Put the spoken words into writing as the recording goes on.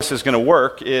this is going to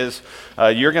work is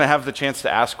you're going to have the chance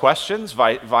to ask questions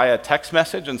via text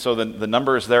message, and so the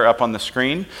number is there up on the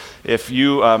screen. If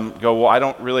you go, well, I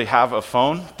don't really have a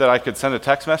phone that I could send a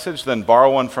text message, then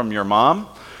borrow one from your mom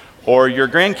or your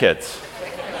grandkids.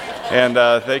 And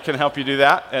they can help you do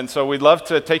that. And so we'd love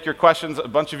to take your questions. A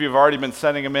bunch of you have already been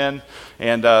sending them in.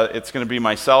 And it's going to be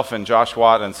myself and Josh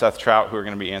Watt and Seth Trout who are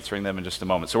going to be answering them in just a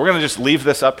moment. So we're going to just leave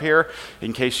this up here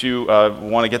in case you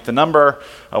want to get the number,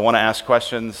 want to ask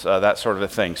questions, that sort of a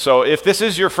thing. So if this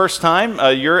is your first time,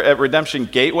 you're at Redemption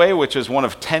Gateway, which is one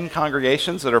of 10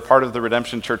 congregations that are part of the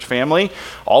Redemption Church family.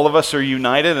 All of us are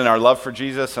united in our love for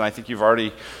Jesus, and I think you've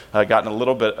already gotten a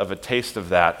little bit of a taste of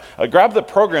that. Grab the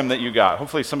program that you got.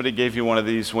 Hopefully somebody gave you one of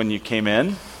these when you came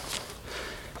in.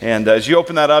 And as you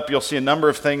open that up, you'll see a number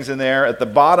of things in there. At the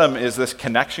bottom is this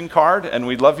connection card, and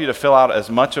we'd love you to fill out as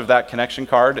much of that connection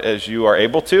card as you are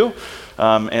able to,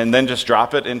 and then just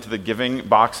drop it into the giving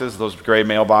boxes, those gray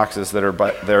mail boxes that are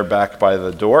there back by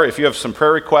the door. If you have some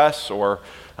prayer requests or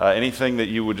anything that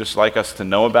you would just like us to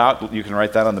know about, you can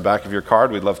write that on the back of your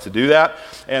card. We'd love to do that.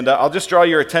 And I'll just draw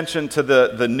your attention to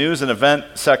the news and event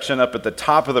section up at the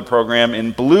top of the program. In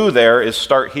blue there is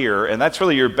Start Here, and that's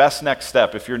really your best next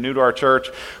step. If you're new to our church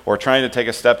or trying to take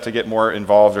a step to get more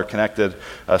involved or connected,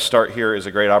 Start Here is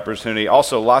a great opportunity.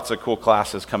 Also, lots of cool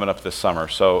classes coming up this summer,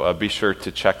 so be sure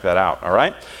to check that out, all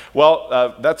right?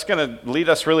 Well, that's going to lead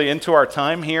us really into our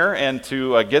time here, and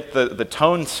to get the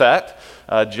tone set,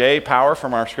 Jay Power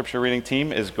from our scripture reading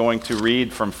team is going to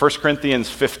read from 1 Corinthians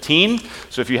 15.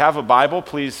 So if you have a Bible,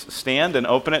 please stand and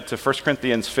open it to 1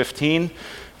 Corinthians 15,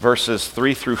 verses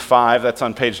 3 through 5. That's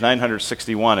on page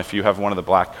 961 if you have one of the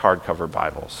black hardcover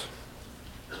Bibles.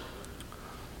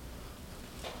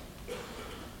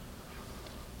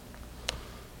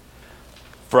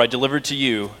 For I delivered to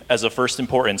you as of first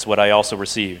importance what I also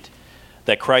received,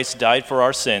 that Christ died for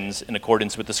our sins in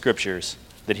accordance with the Scriptures,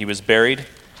 that he was buried,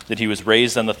 that he was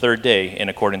raised on the third day in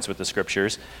accordance with the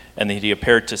Scriptures, and that he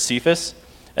appeared to Cephas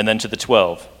and then to the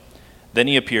 12. Then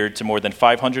he appeared to more than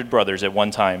 500 brothers at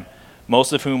one time,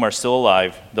 most of whom are still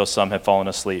alive, though some have fallen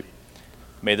asleep.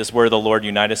 May this word of the Lord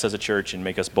unite us as a church and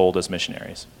make us bold as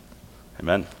missionaries.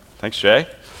 Amen. Thanks, Jay.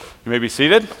 You may be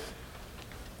seated.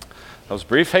 That was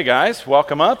brief. Hey, guys,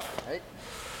 welcome up. Hey.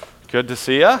 Good to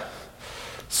see you.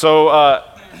 So,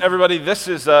 everybody, this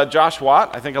is Josh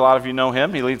Watt. I think a lot of you know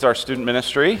him. He leads our student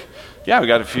ministry. Yeah, we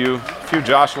got a few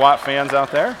Josh Watt fans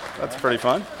out there. That's pretty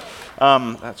fun.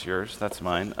 That's yours. That's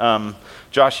mine.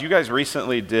 Josh, you guys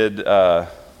recently did a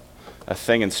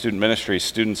thing in student ministry,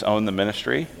 Students Own the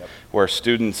Ministry, where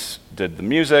students did the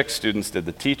music, students did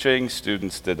the teaching,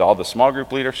 students did all the small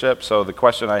group leadership. So the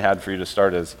question I had for you to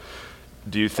start is,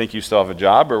 do you think you still have a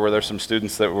job, or were there some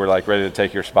students that were like ready to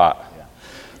take your spot?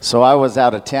 So I was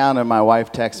out of town, and my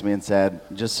wife texted me and said,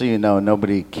 just so you know,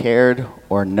 nobody cared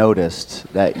or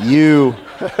noticed that you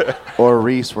or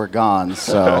Reese were gone,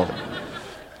 so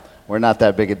we're not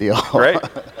that big a deal. Great.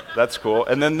 That's cool.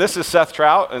 And then this is Seth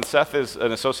Trout, and Seth is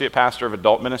an associate pastor of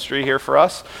adult ministry here for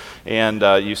us, and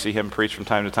you see him preach from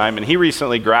time to time. And he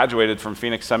recently graduated from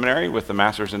Phoenix Seminary with a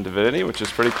master's in divinity, which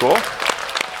is pretty cool.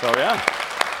 So, yeah.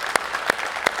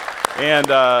 And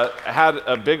had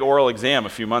a big oral exam a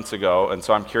few months ago, and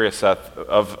so I'm curious, Seth,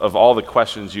 of all the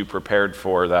questions you prepared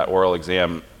for that oral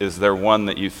exam, is there one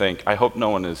that you think, I hope no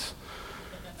one is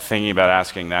thinking about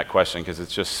asking that question because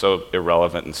it's just so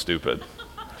irrelevant and stupid?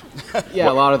 Yeah,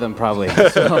 a lot of them probably.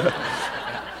 So.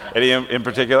 Any in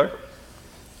particular?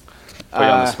 Put you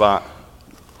on the spot.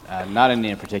 Not any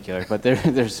in particular, but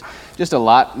there's just a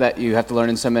lot that you have to learn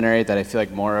in seminary that I feel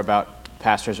like more about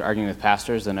pastors arguing with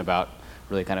pastors than about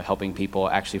really kind of helping people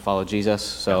actually follow Jesus.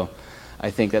 So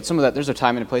I think that some of that, there's a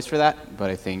time and a place for that, but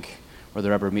I think where the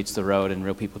rubber meets the road and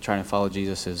real people trying to follow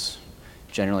Jesus is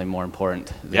generally more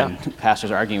important than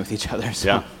pastors arguing with each other. So.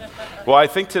 Yeah. Well, I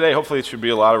think today, hopefully, it should be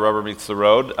a lot of rubber meets the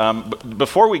road. But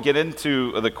before we get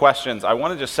into the questions, I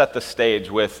want to just set the stage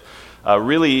with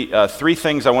really three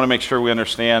things I want to make sure we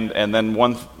understand, and then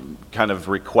one kind of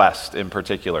request in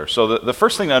particular. So the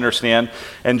first thing to understand,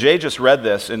 and Jay just read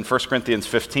this in 1 Corinthians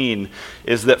 15,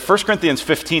 is that 1 Corinthians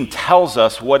 15 tells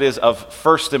us what is of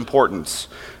first importance.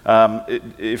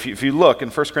 If you look in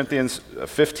 1 Corinthians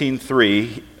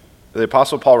 15:3, the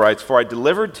Apostle Paul writes, "For I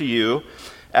delivered to you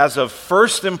as of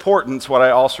first importance what I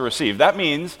also received." That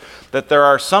means that there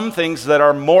are some things that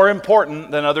are more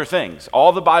important than other things.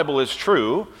 All the Bible is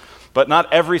true, but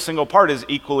not every single part is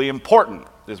equally important.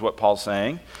 is what Paul's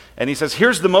saying. And he says,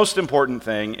 here's the most important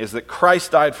thing, is that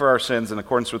Christ died for our sins in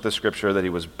accordance with the scripture, that he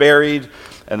was buried,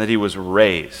 and that he was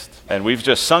raised. And we've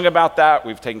just sung about that.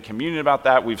 We've taken communion about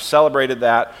that. We've celebrated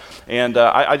that. And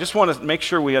I just want to make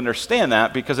sure we understand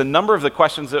that, because a number of the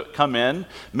questions that come in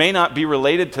may not be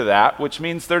related to that, which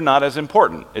means they're not as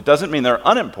important. It doesn't mean they're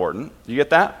unimportant. You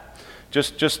get that?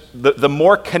 Just the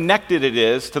more connected it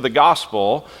is to the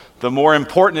gospel, the more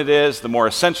important it is, the more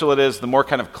essential it is, the more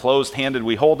kind of closed-handed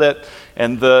we hold it,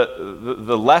 and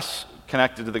the less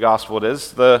connected to the gospel it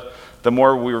is, the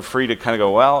more we were free to kind of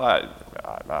go, well,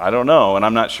 I don't know, and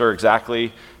I'm not sure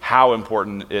exactly how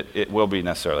important it will be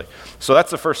necessarily. So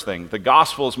that's the first thing. The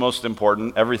gospel is most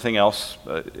important. Everything else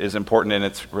is important in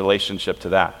its relationship to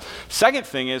that. Second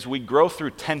thing is we grow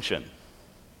through tension,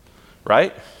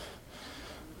 right?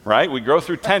 Right? We grow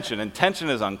through tension, and tension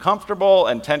is uncomfortable,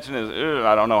 and tension is,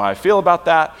 I don't know how I feel about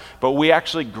that, but we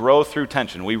actually grow through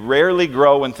tension. We rarely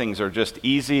grow when things are just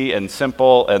easy and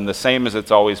simple and the same as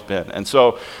it's always been. And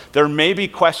so there may be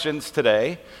questions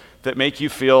today that make you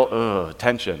feel,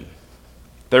 tension.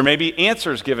 There may be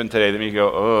answers given today that make you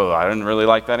go, I didn't really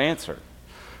like that answer.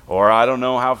 Or I don't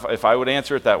know if I would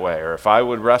answer it that way, or if I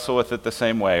would wrestle with it the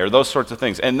same way, or those sorts of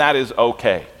things. And that is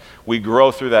okay. We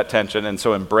grow through that tension, and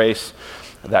so embrace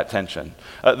that tension.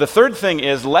 The third thing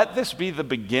is, let this be the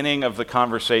beginning of the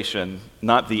conversation,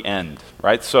 not the end,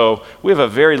 right? So we have a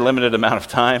very limited amount of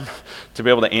time to be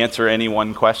able to answer any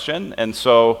one question. And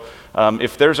so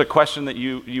if there's a question that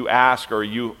you ask, or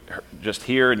you just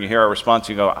hear and you hear our response,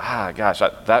 you go, gosh,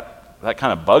 that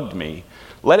kind of bugged me.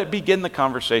 Let it begin the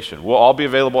conversation. We'll all be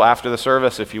available after the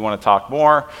service if you want to talk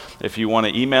more. If you want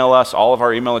to email us, all of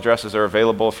our email addresses are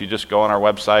available. If you just go on our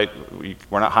website,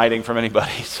 we're not hiding from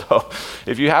anybody. So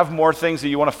if you have more things that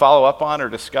you want to follow up on or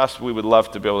discuss, we would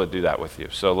love to be able to do that with you.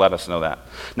 So let us know that.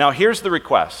 Now here's the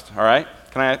request, all right?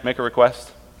 Can I make a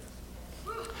request?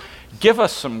 Give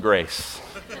us some grace,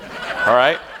 all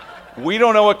right? We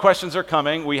don't know what questions are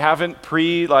coming. We haven't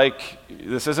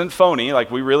this isn't phony.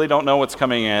 We really don't know what's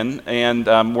coming in. And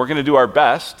we're going to do our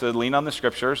best to lean on the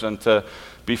scriptures and to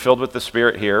be filled with the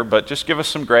Spirit here. But just give us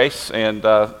some grace, and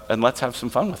let's have some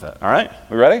fun with it. All right?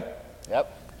 We ready?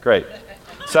 Yep. Great.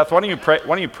 Seth, why don't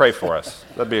you pray for us?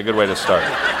 That'd be a good way to start.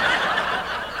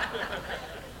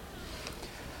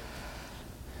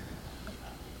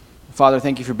 Father,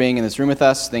 thank you for being in this room with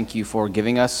us. Thank you for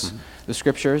giving us the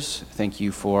scriptures. Thank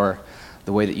you for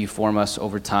the way that you form us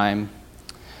over time.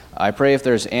 I pray if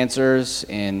there's answers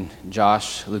in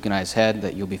Josh, Luke, and I's head,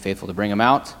 that you'll be faithful to bring them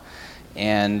out.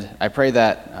 And I pray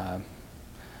that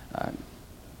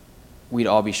we'd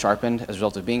all be sharpened as a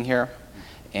result of being here,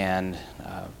 and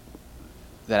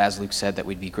that, as Luke said, that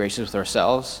we'd be gracious with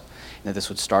ourselves, and that this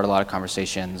would start a lot of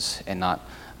conversations and not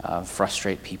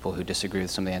frustrate people who disagree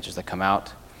with some of the answers that come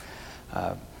out.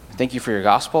 Thank you for your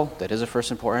gospel. That is of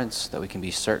first importance, that we can be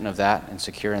certain of that and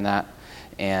secure in that.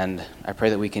 And I pray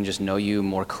that we can just know you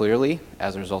more clearly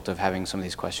as a result of having some of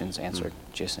these questions answered.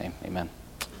 In Jesus' name, amen.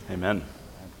 Amen.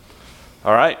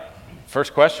 All right.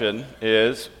 First question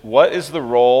is, what is the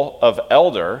role of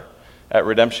elder at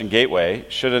Redemption Gateway?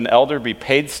 Should an elder be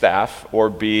paid staff or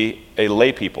be a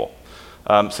lay people?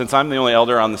 Since I'm the only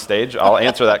elder on the stage, I'll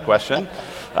answer that question.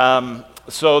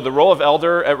 So the role of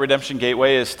elder at Redemption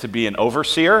Gateway is to be an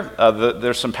overseer.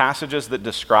 There's some passages that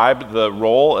describe the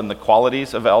role and the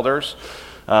qualities of elders.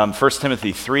 1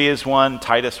 Timothy 3 is one,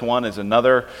 Titus 1 is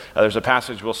another. There's a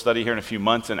passage we'll study here in a few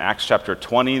months in Acts chapter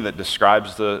 20 that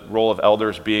describes the role of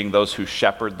elders being those who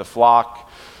shepherd the flock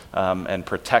and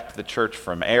protect the church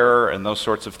from error and those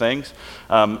sorts of things.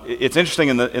 It's interesting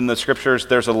in the scriptures,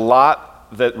 there's a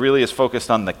lot that really is focused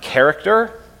on the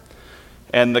character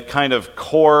and the kind of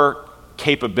core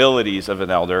capabilities of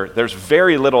an elder. There's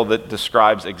very little that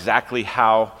describes exactly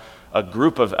how a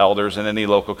group of elders in any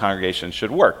local congregation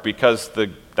should work, because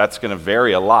that's going to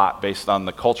vary a lot based on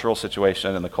the cultural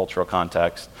situation and the cultural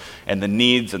context and the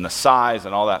needs and the size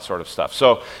and all that sort of stuff.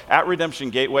 So at Redemption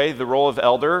Gateway, the role of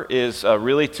elder is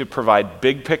really to provide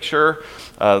big picture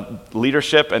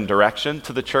leadership and direction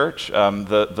to the church.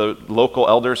 The local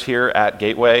elders here at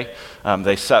Gateway,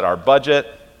 they set our budget.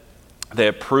 They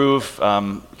approve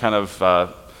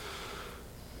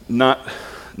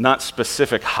not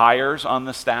specific hires on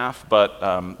the staff, but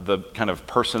the kind of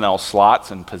personnel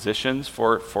slots and positions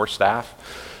for staff.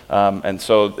 And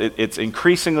so it's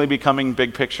increasingly becoming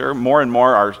big picture. More and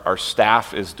more our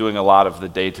staff is doing a lot of the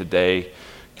day-to-day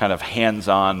kind of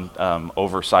hands-on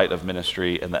oversight of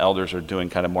ministry, and the elders are doing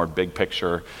kind of more big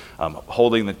picture,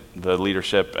 holding the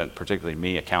leadership, and particularly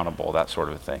me, accountable, that sort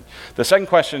of thing. The second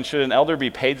question, should an elder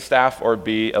be paid staff or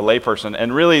be a layperson?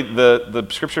 And really, the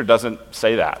scripture doesn't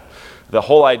say that. the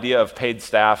whole idea of paid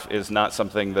staff is not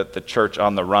something that the church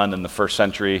on the run in the first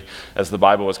century, as the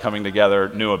Bible was coming together,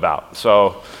 knew about.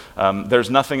 So there's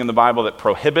nothing in the Bible that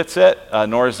prohibits it,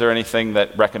 nor is there anything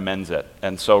that recommends it.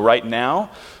 And so right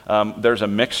now, there's a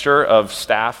mixture of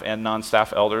staff and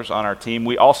non-staff elders on our team.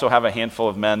 We also have a handful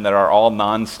of men that are all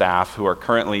non-staff who are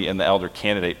currently in the elder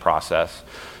candidate process.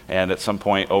 And at some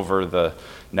point over the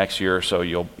next year or so,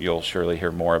 you'll surely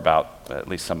hear more about at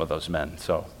least some of those men.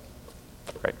 So,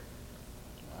 great.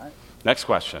 All right. Next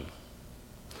question.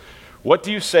 What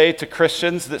do you say to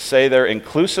Christians that say they're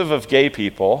inclusive of gay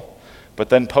people, but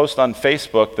then post on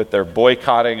Facebook that they're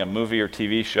boycotting a movie or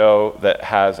TV show that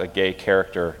has a gay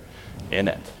character in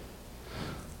it?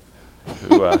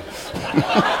 Who,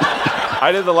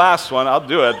 I did the last one. I'll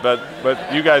do it, but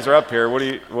you guys are up here. What do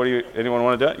you? Anyone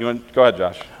want to do it? Go ahead,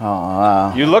 Josh.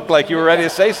 You looked like you were ready to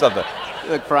say something.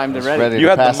 You look primed and ready. You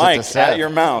had the mic at your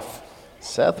mouth.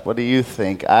 Seth, what do you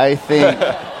think? I think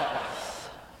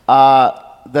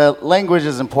the language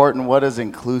is important. What does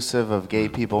inclusive of gay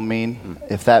people mean?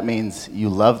 If that means you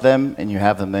love them and you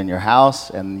have them in your house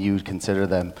and you consider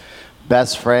them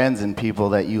best friends and people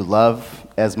that you love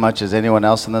as much as anyone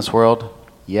else in this world,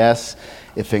 yes.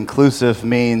 If inclusive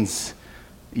means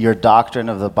your doctrine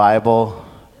of the Bible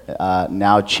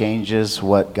now changes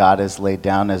what God has laid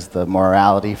down as the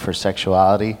morality for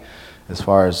sexuality, as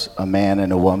far as a man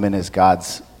and a woman is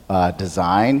God's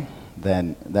design,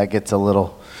 then that gets a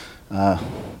little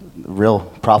real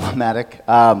problematic.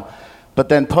 But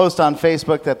then post on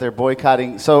Facebook that they're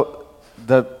boycotting. So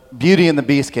the Beauty and the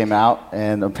Beast came out,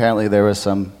 and apparently there was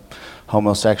some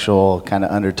homosexual kind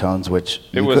of undertones, which...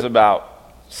 It was about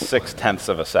 0.6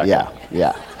 of a second.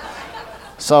 Yeah.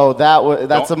 So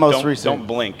that's the most recent. Don't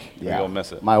blink, or you'll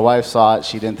miss it. My wife saw it.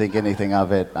 She didn't think anything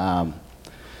of it. I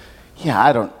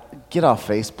don't... Get off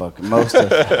Facebook. Most of...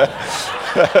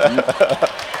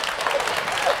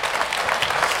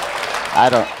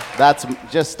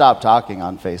 Just stop talking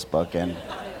on Facebook, and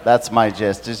that's my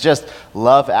gist. It's just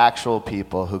love actual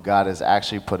people who God has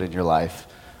actually put in your life,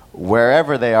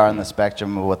 wherever they are in the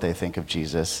spectrum of what they think of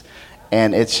Jesus.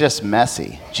 And it's just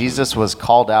messy. Jesus was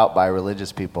called out by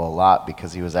religious people a lot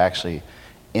because he was actually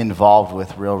involved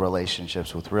with real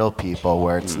relationships with real people,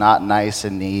 where it's not nice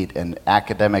and neat and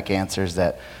academic answers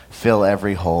that fill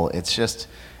every hole. It's just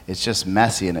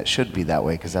messy, and it should be that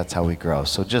way because that's how we grow.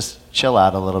 So just chill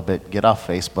out a little bit, get off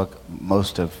Facebook,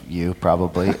 most of you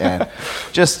probably, and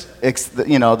just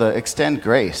extend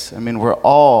grace. I mean, we're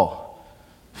all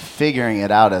figuring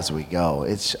it out as we go.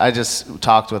 I just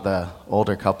talked with an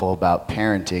older couple about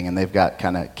parenting, and they've got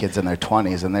kind of kids in their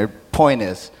 20s, and their point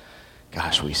is,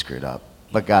 gosh, we screwed up.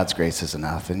 But God's grace is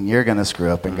enough, and you're going to screw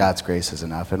up, and God's grace is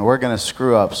enough, and we're going to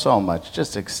screw up so much.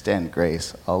 Just extend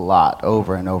grace a lot,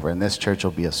 over and over, and this church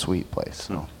will be a sweet place.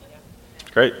 So.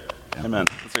 Great. Amen.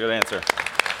 That's a good answer.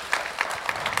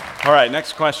 All right,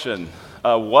 next question.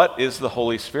 What is the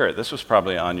Holy Spirit? This was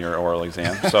probably on your oral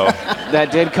exam. So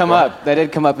That did come up. That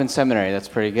did come up in seminary. That's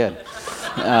pretty good.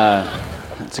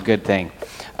 It's a good thing.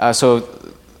 So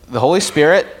the Holy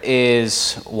Spirit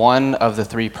is one of the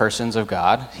three persons of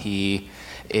God. He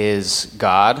is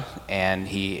God, and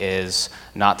he is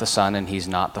not the Son, and he's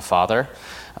not the Father.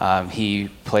 He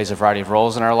plays a variety of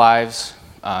roles in our lives.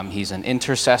 He's an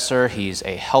intercessor. He's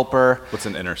a helper. What's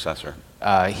an intercessor?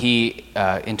 He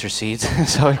intercedes.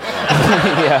 So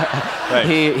yeah,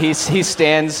 he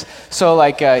stands. So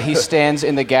he stands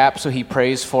in the gap. So he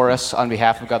prays for us on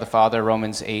behalf of God the Father.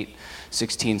 Romans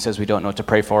 8:16 says we don't know what to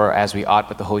pray for as we ought,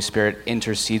 but the Holy Spirit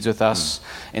intercedes with us.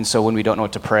 And so when we don't know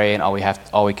what to pray and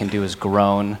all we can do is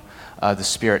groan, the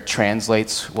Spirit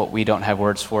translates what we don't have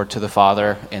words for to the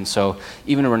Father. And so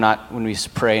even when we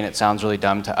pray and it sounds really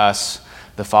dumb to us,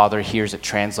 the Father hears it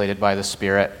translated by the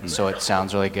Spirit, so it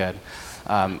sounds really good,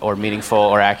 or meaningful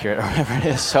or accurate or whatever it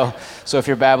is. So if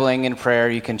you're babbling in prayer,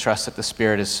 you can trust that the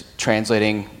Spirit is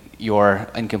translating your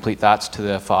incomplete thoughts to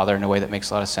the Father in a way that makes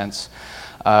a lot of sense.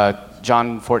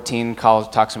 John 14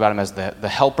 talks about him as the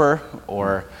helper,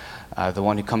 or the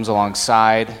one who comes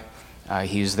alongside.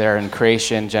 He's there in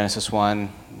creation, Genesis 1.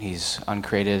 He's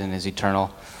uncreated and is eternal.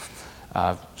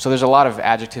 So there's a lot of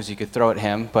adjectives you could throw at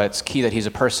him, but it's key that he's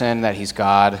a person, that he's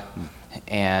God,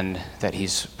 and that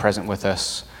he's present with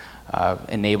us,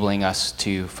 enabling us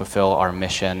to fulfill our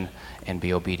mission and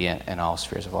be obedient in all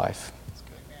spheres of life.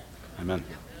 Amen.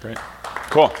 Great.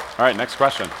 Cool. All right, next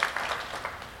question.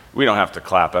 We don't have to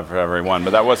clap for everyone, but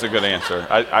that was a good answer.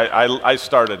 I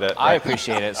started it. I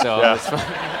appreciate it. So yeah. It's fun.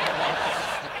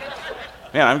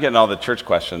 Man, I'm getting all the church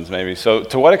questions maybe. So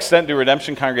to what extent do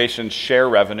redemption congregations share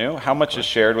revenue? How much is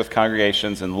shared with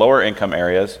congregations in lower income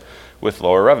areas with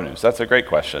lower revenues? That's a great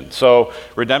question. So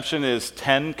Redemption is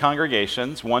 10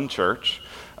 congregations, one church.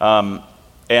 And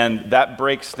that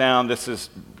breaks down, this is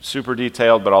super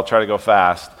detailed, but I'll try to go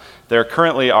fast. There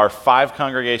currently are 5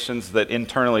 congregations that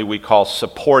internally we call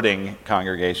supporting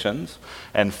congregations,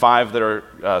 and 5 that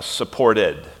are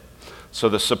supported. So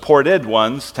the supported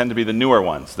ones tend to be the newer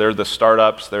ones. They're the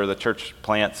startups, they're the church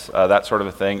plants, that sort of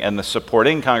a thing. And the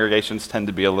supporting congregations tend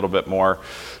to be a little bit more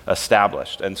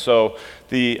established. And so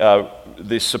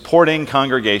the supporting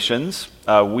congregations,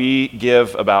 we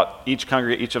give about each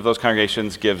of those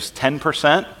congregations gives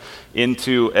 10%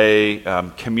 into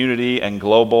a community and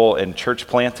global and church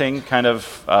planting kind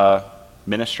of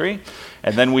ministry.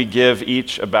 And then we give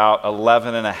each about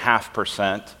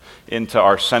 11.5% into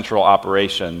our central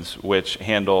operations, which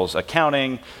handles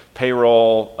accounting,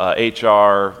 payroll,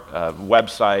 HR,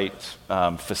 website,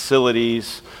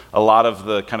 facilities, a lot of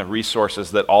the kind of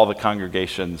resources that all the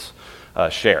congregations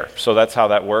share. So that's how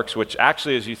that works, which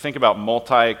actually, as you think about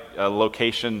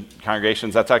multi-location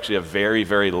congregations, that's actually a very,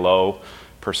 very low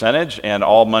percentage, and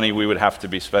all money we would have to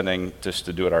be spending just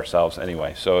to do it ourselves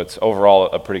anyway. So it's overall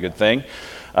a pretty good thing.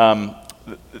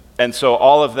 And so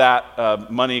all of that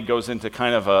money goes into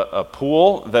kind of a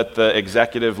pool that the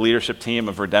executive leadership team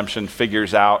of Redemption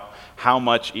figures out how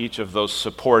much each of those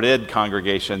supported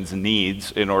congregations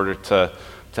needs in order to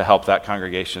help that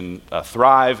congregation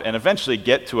thrive and eventually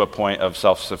get to a point of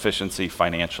self-sufficiency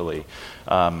financially.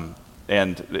 And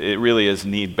it really is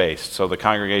need-based. So the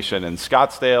congregation in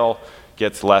Scottsdale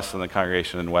gets less than the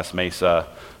congregation in West Mesa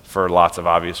for lots of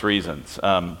obvious reasons.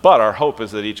 But our hope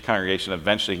is that each congregation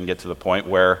eventually can get to the point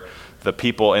where the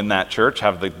people in that church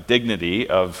have the dignity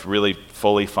of really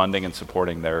fully funding and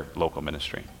supporting their local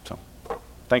ministry. So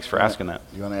thanks for asking that.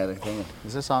 You want to add anything?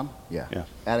 Is this on? Yeah. Yeah.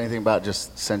 Add anything about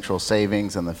just central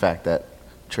savings and the fact that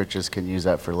churches can use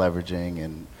that for leveraging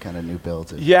and kind of new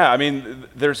builds? Yeah, I mean,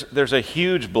 there's a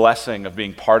huge blessing of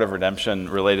being part of Redemption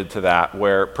related to that,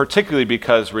 where particularly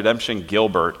because Redemption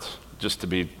Gilbert, just to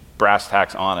be brass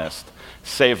tacks honest,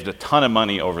 saved a ton of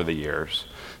money over the years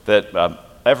that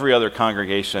every other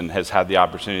congregation has had the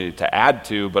opportunity to add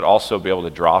to, but also be able to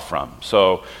draw from.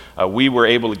 So we were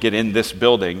able to get in this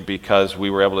building because we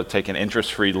were able to take an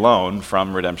interest-free loan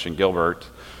from Redemption Gilbert,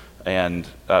 and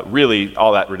really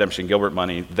all that Redemption Gilbert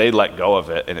money, they let go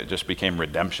of it, and it just became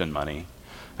Redemption money.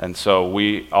 And so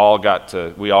we all get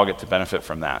to benefit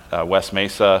from that. West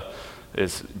Mesa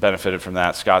is benefited from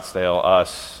that, Scottsdale,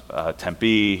 us,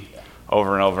 Tempe,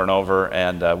 over and over and over,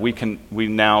 and we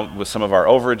now, with some of our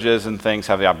overages and things,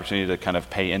 have the opportunity to kind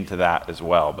of pay into that as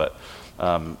well, but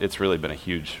it's really been a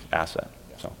huge asset.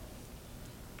 So,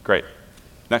 great.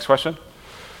 Next question.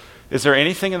 Is there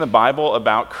anything in the Bible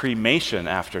about cremation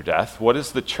after death? What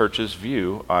is the church's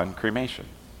view on cremation?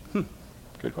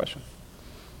 Good question.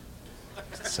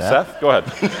 Seth, go ahead.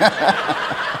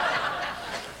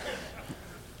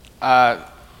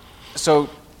 So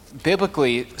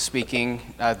biblically speaking,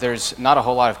 there's not a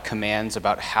whole lot of commands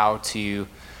about how to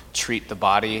treat the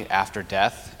body after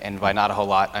death, and by not a whole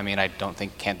lot, I mean I can't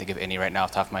think of any right now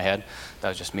off the top of my head. That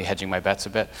was just me hedging my bets a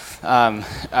bit.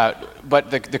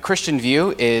 But the Christian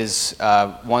view is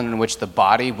one in which the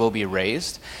body will be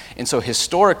raised. And so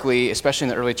historically, especially in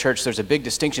the early church, there's a big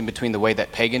distinction between the way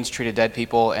that pagans treated dead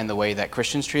people and the way that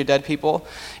Christians treated dead people,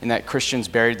 in that Christians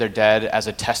buried their dead as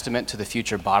a testament to the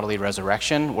future bodily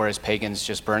resurrection, whereas pagans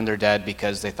just burned their dead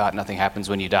because they thought nothing happens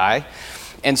when you die.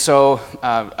 And so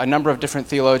a number of different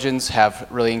theologians have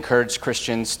really encouraged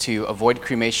Christians to avoid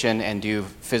cremation and do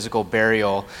physical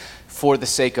burial for the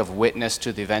sake of witness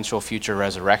to the eventual future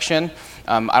resurrection.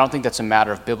 I don't think that's a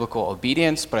matter of biblical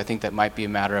obedience, but I think that might be a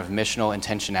matter of missional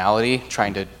intentionality,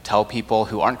 trying to tell people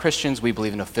who aren't Christians we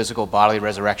believe in a physical bodily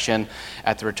resurrection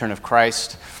at the return of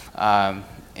Christ.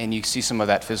 And you see some of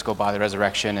that physical bodily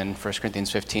resurrection in 1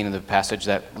 Corinthians 15 in the passage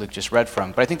that Luke just read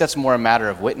from. But I think that's more a matter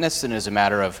of witness than it is a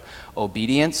matter of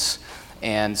obedience.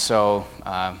 And so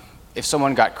if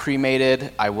someone got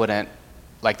cremated, I wouldn't,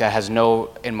 like that has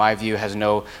no, in my view, has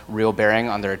no real bearing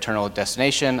on their eternal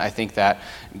destination. I think that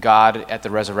God at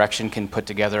the resurrection can put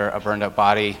together a burned up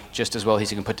body just as well as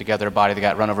he can put together a body that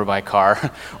got run over by a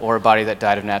car or a body that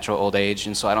died of natural old age.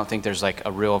 And so I don't think there's like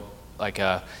a real,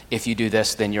 if you do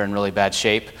this, then you're in really bad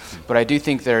shape. But I do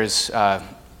think there's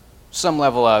some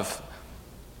level of,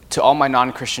 to all my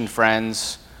non-Christian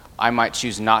friends, I might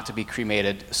choose not to be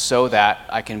cremated so that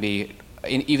I can be,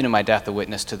 even in my death, a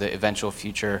witness to the eventual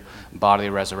future bodily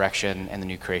resurrection and the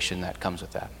new creation that comes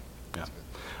with that. Yeah.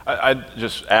 I'd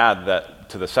just add that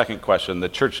to the second question, the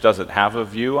church doesn't have a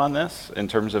view on this in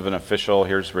terms of an official,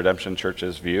 here's Redemption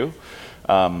Church's view.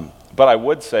 But I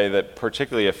would say that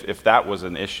particularly if that was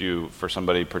an issue for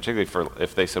somebody, particularly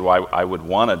if they said, well, I would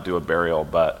want to do a burial,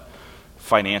 but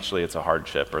financially it's a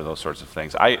hardship or those sorts of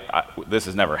things. This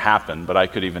has never happened, but I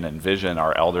could even envision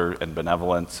our elder and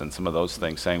benevolence and some of those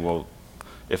things saying, well,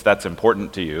 if that's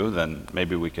important to you, then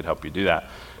maybe we could help you do that.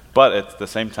 But at the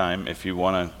same time, if you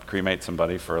want to cremate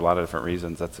somebody for a lot of different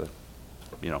reasons,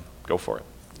 go for it.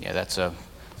 Yeah, that's a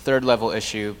third level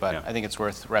issue, but Yeah. I think it's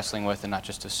worth wrestling with and not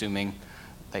just assuming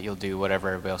that you'll do whatever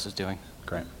everybody else is doing.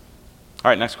 Great.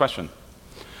 All right, next question.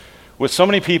 With so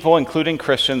many people, including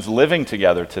Christians, living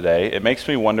together today, it makes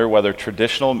me wonder whether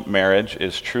traditional marriage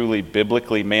is truly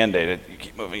biblically mandated. You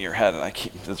keep moving your head,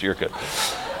 and you're good.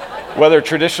 Whether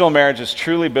traditional marriage is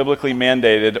truly biblically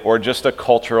mandated or just a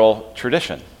cultural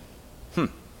tradition.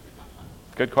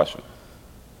 Good question.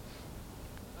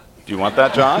 Do you want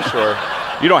that, Josh? Or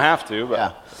you don't have to,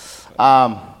 but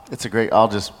It's I'll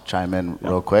just chime in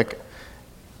real quick.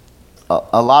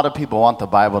 A lot of people want the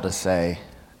Bible to say,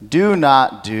 do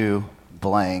not do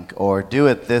blank, or do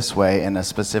it this way in a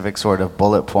specific sort of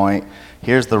bullet point.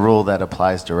 Here's the rule that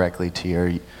applies directly to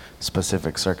your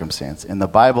specific circumstance. And the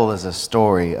Bible is a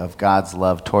story of God's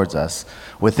love towards us.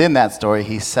 Within that story,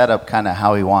 he set up kind of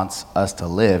how he wants us to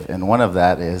live. And one of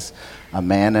that is a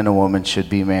man and a woman should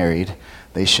be married.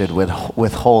 They should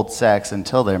withhold sex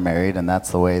until they're married, and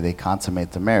that's the way they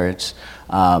consummate the marriage.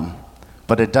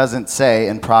 But it doesn't say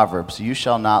in Proverbs, you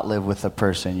shall not live with the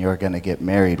person you're going to get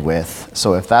married with.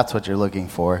 So if that's what you're looking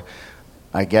for,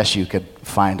 I guess you could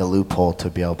find a loophole to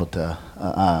be able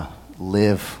to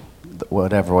live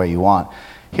whatever way you want.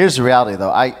 Here's the reality,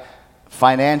 though.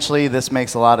 Financially, this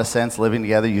makes a lot of sense. Living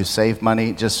together, you save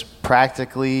money. Just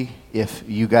practically, if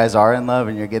you guys are in love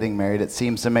and you're getting married, it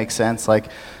seems to make sense. Like,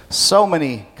 so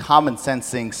many common sense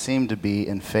things seem to be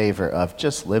in favor of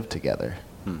just live together.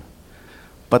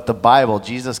 But the Bible,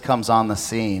 Jesus comes on the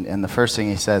scene, and the first thing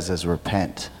he says is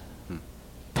repent.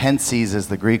 Penses is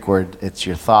the Greek word. It's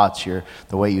your thoughts,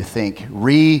 the way you think.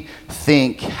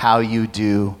 Rethink how you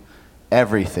do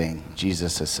everything,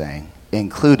 Jesus is saying,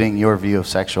 including your view of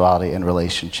sexuality and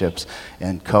relationships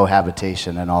and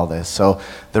cohabitation and all this. So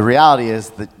the reality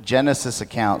is the Genesis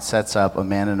account sets up a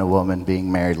man and a woman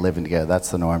being married, living together. That's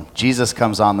the norm. Jesus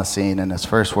comes on the scene, and his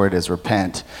first word is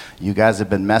repent. You guys have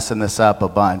been messing this up a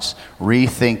bunch.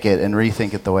 Rethink it, and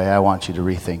rethink it the way I want you to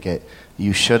rethink it.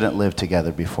 You shouldn't live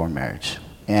together before marriage.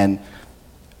 And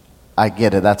I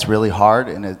get it. That's really hard,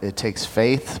 and it takes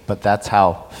faith, but that's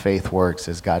how faith works,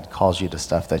 is God calls you to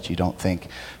stuff that you don't think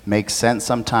makes sense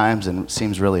sometimes and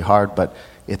seems really hard, but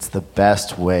it's the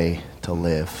best way to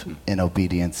live in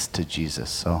obedience to Jesus.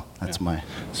 So that's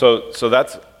So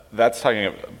that's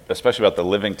talking especially about the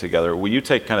living together. Will you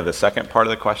take kind of the second part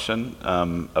of the question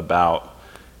about,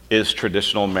 is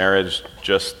traditional marriage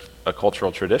just a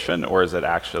cultural tradition, or is it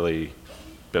actually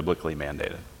biblically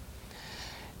mandated?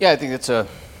 Yeah, I think that's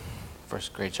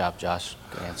first, great job, Josh.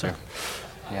 Good answer.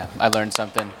 Yeah, I learned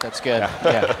something. That's good.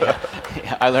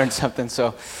 Yeah, I learned something.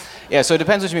 So it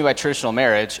depends what you mean by traditional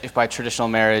marriage. If by traditional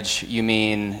marriage you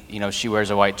mean, she wears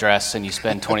a white dress and you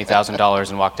spend $20,000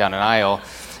 and walk down an aisle,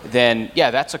 then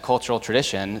that's a cultural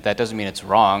tradition. That doesn't mean it's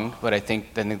wrong, but I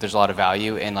think there's a lot of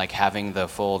value in like having the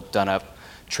full done-up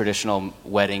traditional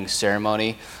wedding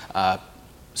ceremony.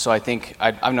 So I think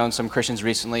I've known some Christians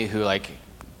recently who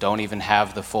don't even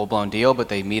have the full-blown deal, but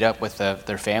they meet up with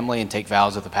their family and take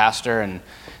vows with the pastor, and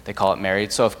they call it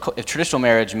married. So if traditional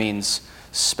marriage means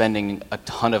spending a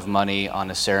ton of money on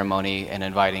a ceremony and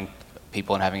inviting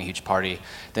people and having a huge party,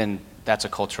 then that's a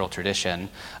cultural tradition.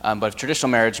 But if traditional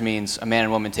marriage means a man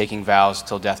and woman taking vows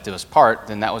till death do us part,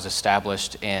 then that was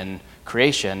established in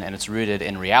creation, and it's rooted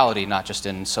in reality, not just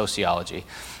in sociology.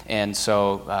 And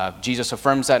so Jesus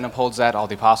affirms that and upholds that. All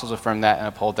the apostles affirm that and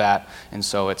uphold that. And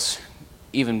so it's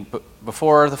even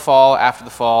before the fall, after the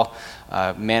fall,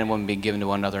 man and woman being given to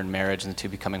one another in marriage, and the two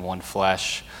becoming one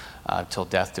flesh till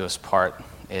death do us part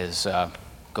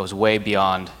goes way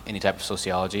beyond any type of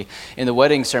sociology. In the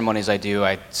wedding ceremonies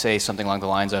I say something along the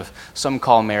lines of, some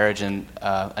call marriage an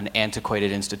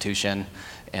antiquated institution,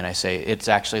 and I say it's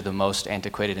actually the most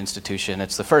antiquated institution.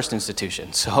 It's the first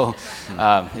institution. So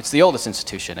it's the oldest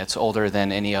institution. It's older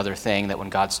than any other thing, that when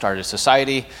God started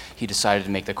society, he decided to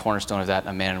make the cornerstone of that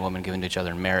a man and woman given to each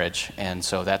other in marriage. And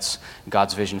so that's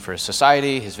God's vision for his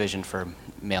society, his vision for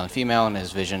male and female, and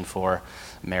his vision for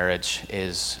marriage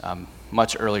is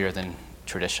much earlier than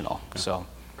traditional. So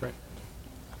great.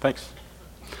 Thanks.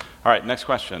 All right, next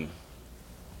question.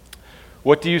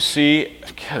 What do you see?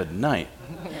 Good night.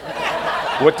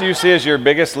 What do you see as your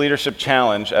biggest leadership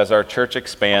challenge as our church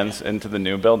expands into the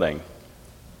new building?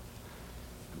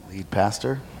 Lead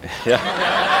pastor?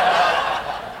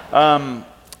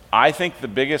 I think the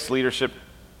biggest leadership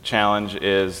challenge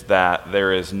is that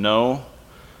there is no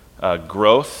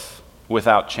growth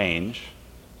without change.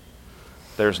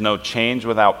 There's no change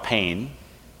without pain,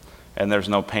 and there's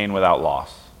no pain without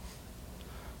loss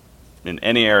in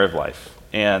any area of life.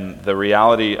 And the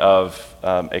reality of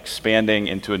expanding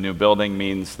into a new building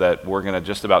means that we're going to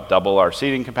just about double our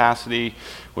seating capacity,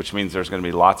 which means there's going to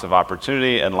be lots of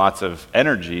opportunity and lots of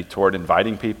energy toward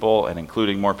inviting people and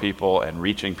including more people and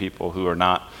reaching people who are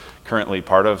not currently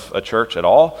part of a church at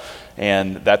all.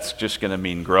 And that's just going to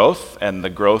mean growth, and the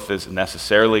growth is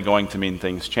necessarily going to mean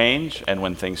things change, and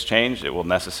when things change, it will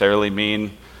necessarily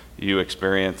mean you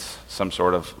experience some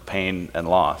sort of pain and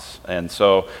loss. And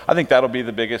so I think that'll be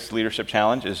the biggest leadership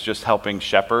challenge, is just helping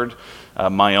shepherd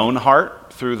my own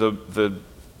heart through the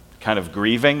kind of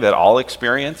grieving that all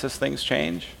experience as things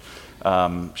change,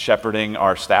 shepherding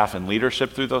our staff and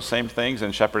leadership through those same things,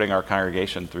 and shepherding our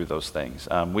congregation through those things.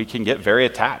 We can get very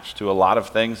attached to a lot of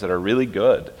things that are really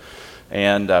good,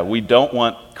 and we don't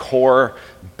want core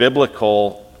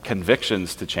biblical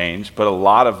convictions to change, but a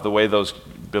lot of the way those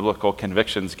biblical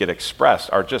convictions get expressed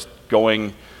are just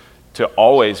going to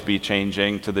always be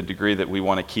changing to the degree that we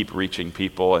want to keep reaching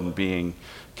people and being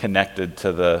connected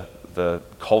to the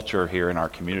culture here in our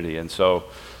community. And so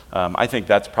I think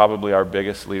that's probably our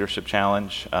biggest leadership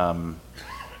challenge, and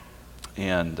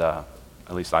at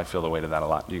least I feel the weight of that a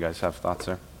lot. Do you guys have thoughts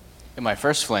there? And my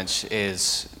first flinch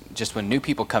is just when new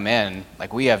people come in,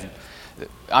 like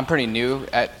I'm pretty new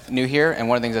here, and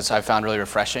one of the things that I've found really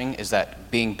refreshing is that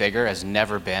being bigger has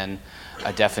never been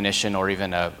a definition, or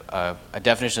even a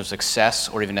definition of success,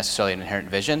 or even necessarily an inherent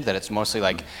vision. That it's mostly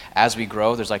like, as we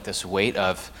grow, there's like this weight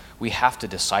of, we have to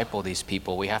disciple these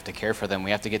people, we have to care for them, we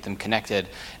have to get them connected,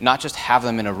 not just have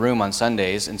them in a room on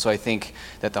Sundays. And so I think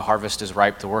that the harvest is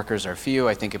ripe, the workers are few.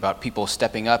 I think about people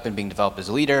stepping up and being developed as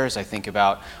leaders. I think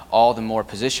about all the more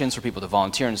positions for people to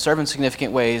volunteer and serve in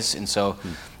significant ways. And so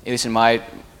at least in my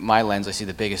lens, I see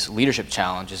the biggest leadership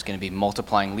challenge is going to be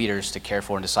multiplying leaders to care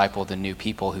for and disciple the new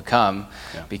people who come,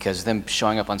 because them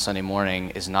showing up on Sunday morning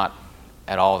is not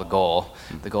at all the goal.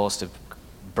 The goal is to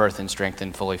birth and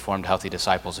strengthen fully formed, healthy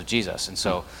disciples of Jesus. And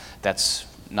so that's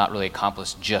not really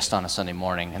accomplished just on a Sunday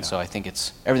morning. And so I think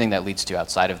it's everything that leads to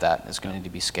outside of that is going to need to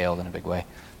be scaled in a big way.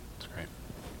 That's great.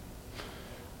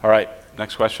 All right,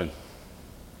 next question.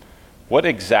 What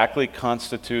exactly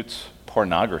constitutes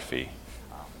pornography?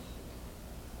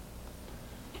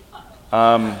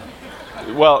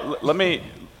 Well,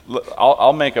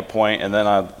 I'll make a point, and then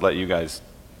I'll let you guys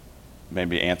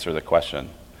maybe answer the question.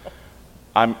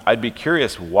 I'd be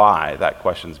curious why that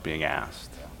question's being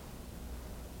asked.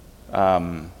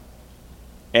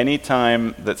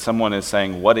 Anytime that someone is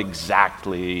saying what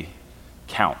exactly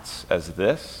counts as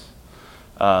this,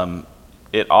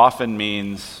 it often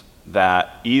means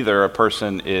that either a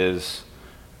person is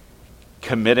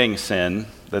committing sin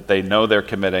that they know they're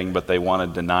committing, but they want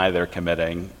to deny they're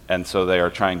committing, and so they are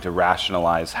trying to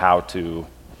rationalize how to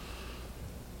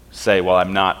say, well,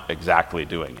 I'm not exactly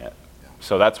doing it.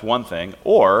 So that's one thing.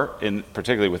 Or,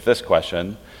 particularly with this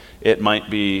question, it might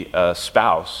be a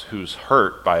spouse who's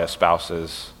hurt by a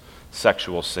spouse's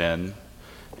sexual sin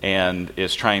and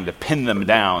is trying to pin them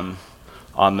down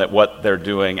on that what they're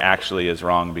doing actually is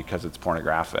wrong because it's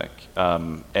pornographic.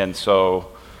 And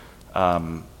so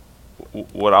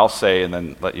what I'll say, and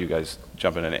then let you guys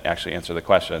jump in and actually answer the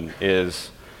question,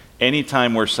 is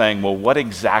anytime we're saying, well, what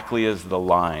exactly is the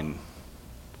line,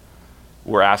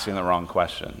 we're asking the wrong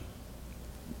question.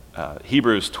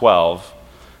 Hebrews 12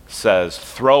 says,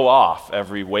 throw off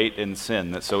every weight and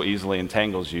sin that so easily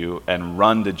entangles you and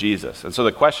run to Jesus. And so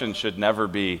the question should never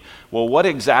be, well,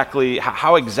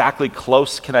 how exactly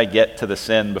close can I get to the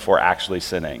sin before actually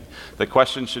sinning? The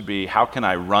question should be, how can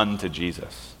I run to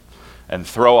Jesus and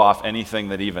throw off anything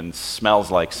that even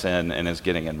smells like sin and is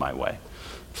getting in my way?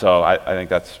 So I think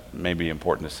that's maybe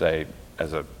important to say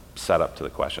as a setup to the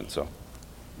question. So,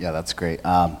 yeah, that's great.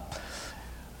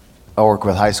 I work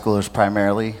with high schoolers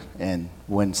primarily, and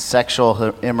when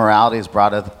sexual immorality is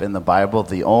brought up in the Bible,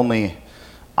 the only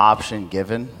option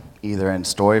given, either in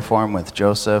story form with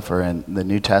Joseph or in the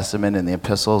New Testament and the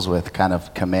epistles with kind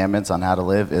of commandments on how to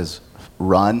live, is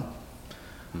run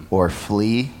or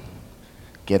flee,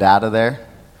 get out of there.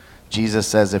 Jesus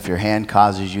says if your hand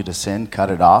causes you to sin, cut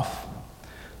it off.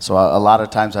 So a lot of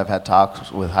times I've had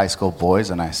talks with high school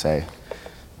boys, and I say,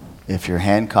 if your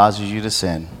hand causes you to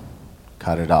sin,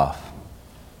 cut it off.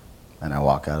 And I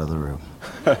walk out of the room.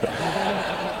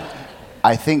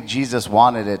 I think Jesus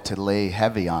wanted it to lay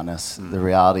heavy on us, the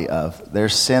reality of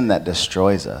there's sin that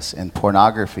destroys us, and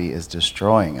pornography is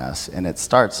destroying us. And it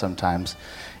starts sometimes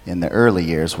in the early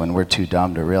years when we're too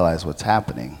dumb to realize what's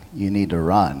happening. You need to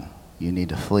run. You need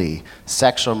to flee.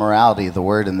 Sexual morality, the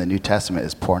word in the New Testament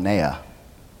is porneia,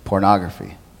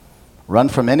 pornography. Run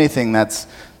from anything that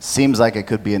seems like it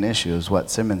could be an issue, is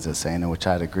what Simmons is saying, and which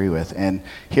I'd agree with. And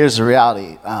here's the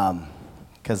reality,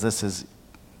 because this is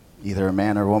either a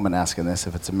man or a woman asking this.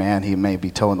 If it's a man, he may be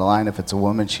towing the line. If it's a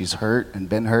woman, she's hurt and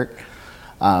been hurt.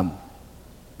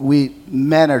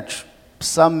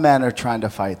 Some men are trying to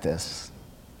fight this,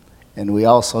 and we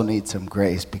also need some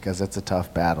grace because it's a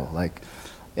tough battle. Like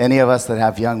any of us that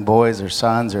have young boys or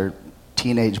sons or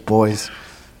teenage boys,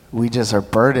 we just are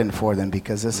burdened for them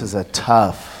because this is a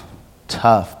tough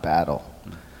battle.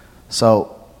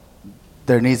 So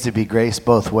there needs to be grace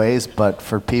both ways, but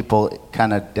for people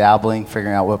kind of dabbling,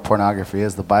 figuring out what pornography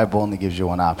is, the Bible only gives you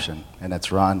one option, and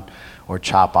it's run or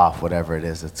chop off whatever it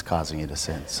is that's causing you to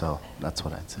sin. So that's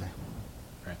what I'd say.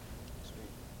 Right.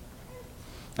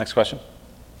 Next question.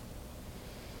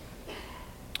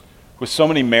 With so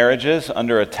many marriages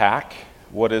under attack,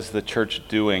 what is the church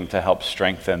doing to help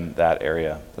strengthen that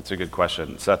area? That's a good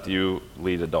question. Seth, you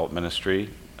lead adult ministry.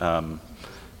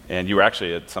 And you were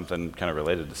actually at something kind of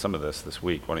related to some of this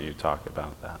week. Why don't you talk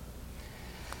about that?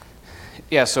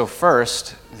 Yeah, so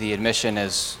first, the admission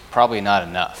is probably not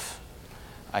enough.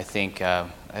 I think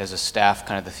as a staff,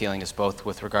 kind of the feeling is both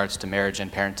with regards to marriage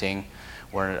and parenting,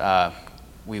 where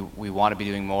we want to be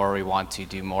doing more. We want to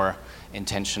do more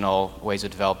intentional ways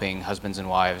of developing husbands and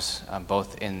wives,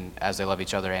 both as they love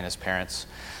each other and as parents.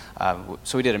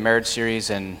 So we did a marriage series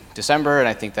in December, and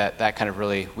I think that kind of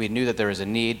really, we knew that there was a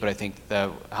need, but I think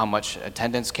how much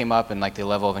attendance came up and like the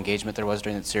level of engagement there was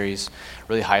during that series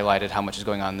really highlighted how much is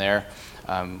going on there.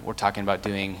 We're talking about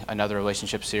doing another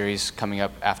relationship series coming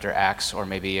up after Acts or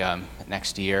maybe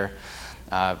next year.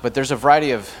 But there's a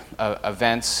variety of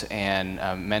events and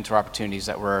mentor opportunities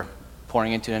that we're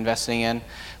pouring into and investing in,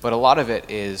 but a lot of it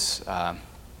is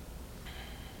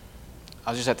I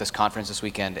was just at this conference this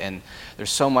weekend, and there's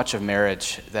so much of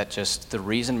marriage that just the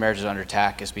reason marriage is under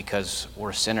attack is because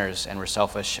we're sinners and we're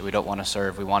selfish. We don't want to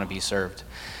serve. We want to be served.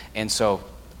 And so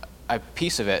a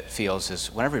piece of it feels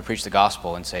is whenever we preach the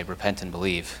gospel and say repent and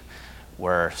believe,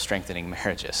 we're strengthening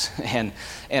marriages. And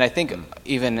I think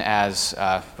even as,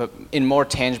 but in more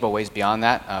tangible ways beyond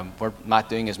that, we're not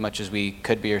doing as much as we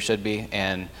could be or should be,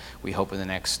 and we hope in the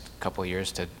next couple of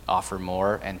years to offer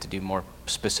more and to do more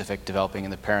specific developing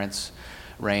in the parents'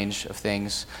 range of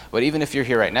things. But even if you're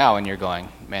here right now and you're going,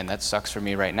 man, that sucks for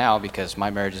me right now because my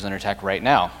marriage is under attack right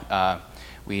now,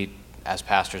 we as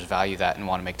pastors value that and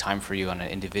want to make time for you on an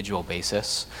individual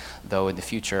basis, though in the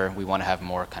future we want to have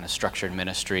more kind of structured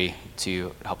ministry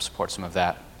to help support some of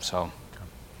that. So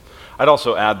I'd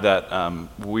also add that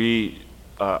we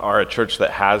are a church that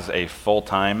has a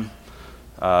full-time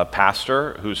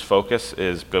pastor whose focus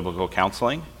is biblical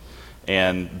counseling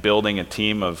and building a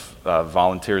team of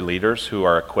volunteer leaders who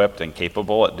are equipped and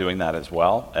capable at doing that as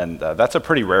well. And that's a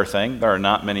pretty rare thing. There are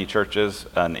not many churches,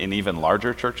 and even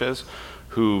larger churches,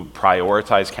 who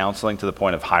prioritize counseling to the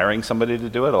point of hiring somebody to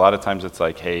do it. A lot of times it's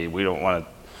like, hey, we don't want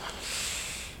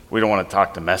to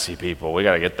talk to messy people. We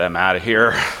got to get them out of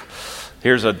here.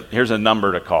 Here's a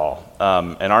number to call,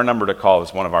 and our number to call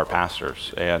is one of our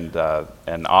pastors. And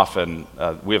often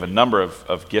we have a number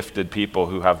of gifted people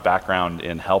who have background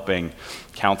in helping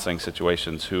counseling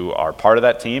situations who are part of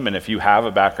that team. And if you have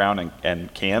a background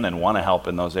and can and want to help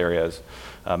in those areas,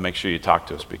 make sure you talk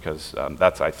to us because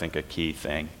that's, I think, a key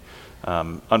thing.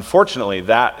 Unfortunately,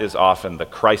 that is often the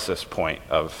crisis point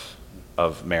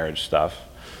of marriage stuff.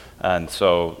 And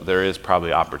so there is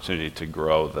probably opportunity to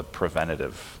grow the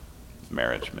preventative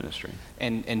marriage ministry.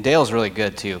 And Dale's really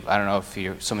good too. I don't know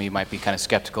if some of you might be kind of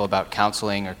skeptical about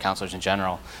counseling or counselors in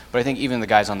general, but I think even the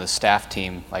guys on the staff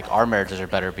team, like our marriages are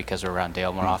better because we're around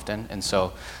Dale more often. And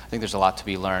so I think there's a lot to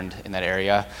be learned in that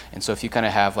area. And so if you kind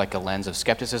of have like a lens of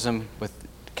skepticism with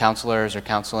counselors or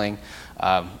counseling,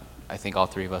 I think all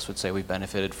three of us would say we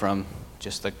benefited from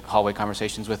just the hallway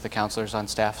conversations with the counselors on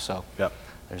staff. So yep.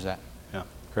 There's that. Yeah,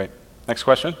 great. Next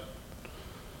question.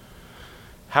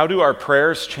 How do our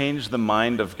prayers change the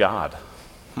mind of God?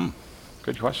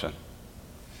 Good question.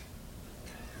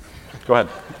 Go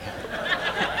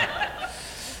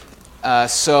ahead.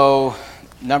 So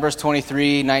Numbers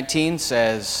 23:19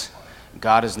 says,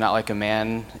 God is not like a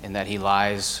man in that he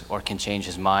lies or can change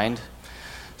his mind.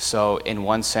 So in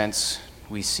one sense,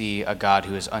 we see a God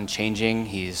who is unchanging.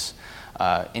 He's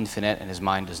infinite and his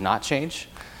mind does not change.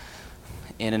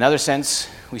 In another sense,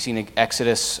 we see in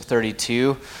Exodus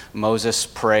 32, Moses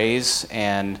prays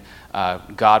and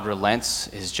God relents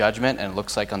his judgment, and it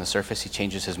looks like on the surface he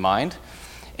changes his mind.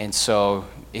 And so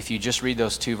if you just read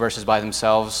those two verses by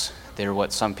themselves, they're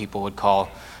what some people would call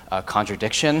a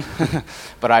contradiction,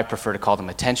 but I prefer to call them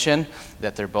a tension,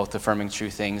 that they're both affirming true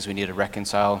things. We need to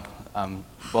reconcile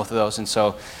both of those. And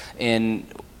so in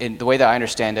the way that I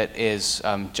understand it is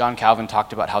John Calvin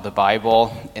talked about how the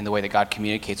Bible, in the way that God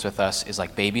communicates with us, is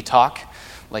like baby talk,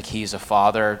 like he's a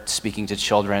father speaking to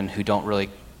children who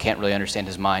can't really understand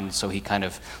his mind. So he kind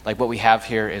of, like what we have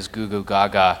here is goo goo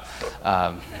gaga.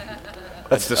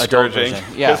 That's discouraging.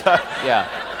 Yeah.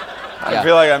 I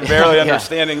feel like I'm barely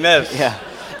understanding this. Yeah.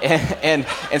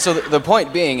 And so the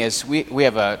point being is we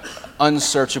have a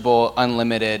unsearchable,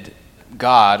 unlimited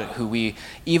God who we,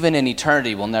 even in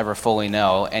eternity, will never fully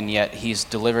know, and yet he's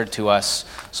delivered to us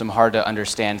some hard to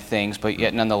understand things, but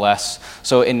yet nonetheless.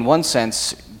 So in one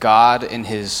sense, God in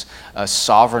his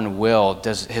sovereign will,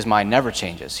 his mind never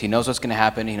changes. He knows what's going to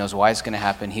happen. He knows why it's going to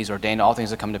happen. He's ordained all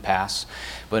things that come to pass.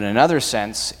 But in another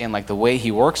sense, in like the way he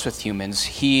works with humans,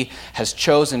 he has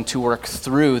chosen to work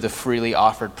through the freely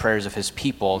offered prayers of his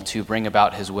people to bring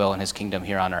about his will and his kingdom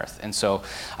here on earth. And so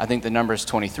I think the Numbers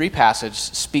 23 passage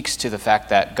speaks to the fact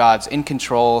that God's in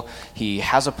control. He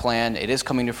has a plan. It is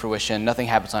coming to fruition. Nothing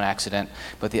happens on accident.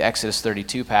 But the Exodus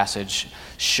 32 passage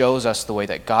shows us the way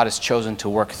that God has chosen to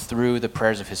work through the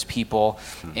prayers of his people,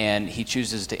 and he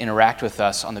chooses to interact with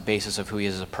us on the basis of who he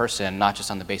is as a person, not just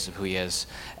on the basis of who he is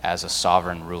as a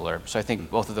sovereign ruler. So I think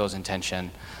both of those in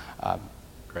tension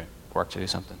work to do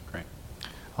something. Great.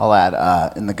 I'll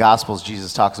add, in the Gospels,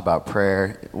 Jesus talks about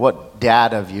prayer. What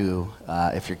dad of you,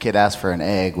 if your kid asked for an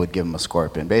egg, would give him a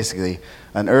scorpion? Basically,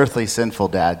 an earthly, sinful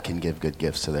dad can give good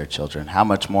gifts to their children. How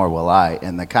much more will I?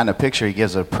 And the kind of picture he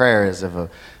gives of prayer is of a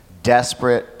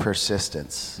desperate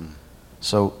persistence.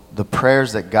 So the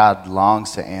prayers that God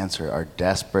longs to answer are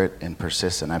desperate and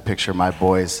persistent. I picture my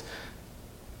boys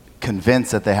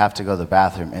convinced that they have to go to the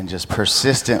bathroom and just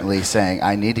persistently saying,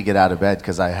 I need to get out of bed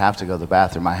because I have to go to the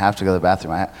bathroom. I have to go to the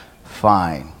bathroom.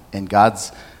 Fine. And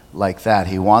God's like that.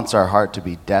 He wants our heart to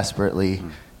be desperately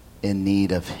in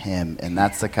need of him. And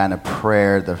that's the kind of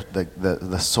prayer,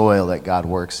 the soil that God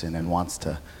works in and wants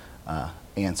to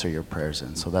answer your prayers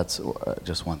in. So that's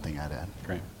just one thing I'd add.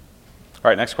 Great. All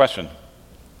right, next question.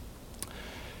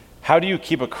 How do you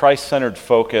keep a Christ-centered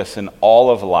focus in all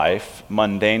of life,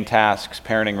 mundane tasks,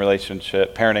 parenting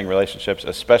relationships,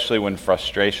 especially when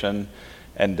frustration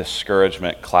and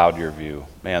discouragement cloud your view?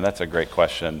 Man, that's a great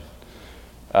question.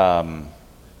 Man,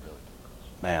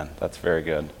 that's very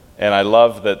good. And I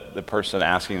love that the person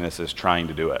asking this is trying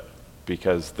to do it,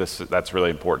 because that's really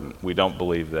important. We don't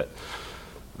believe that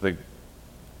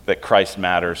Christ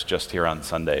matters just here on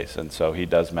Sundays, and so he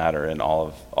does matter in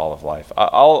all of life.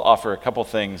 I'll offer a couple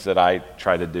things that I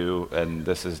try to do, and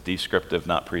this is descriptive,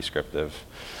 not prescriptive.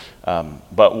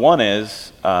 But one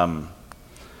is,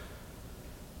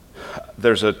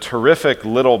 there's a terrific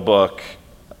little book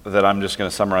that I'm just going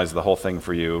to summarize the whole thing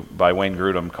for you by Wayne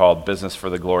Grudem called Business for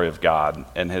the Glory of God.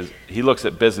 And he looks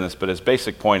at business, but his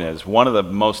basic point is one of the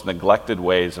most neglected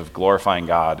ways of glorifying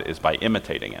God is by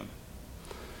imitating him.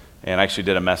 And I actually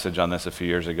did a message on this a few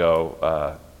years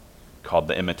ago called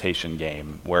The Imitation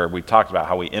Game, where we talked about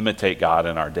how we imitate God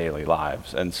in our daily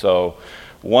lives. And so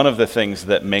one of the things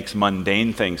that makes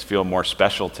mundane things feel more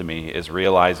special to me is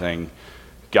realizing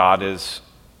God is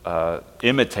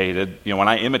imitated. You know, when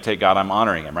I imitate God, I'm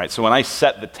honoring him, right? So when I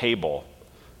set the table,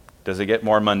 does it get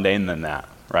more mundane than that,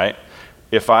 right?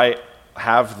 If I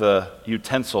have the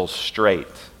utensils straight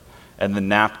and the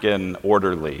napkin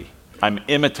orderly, I'm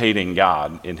imitating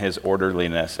God in his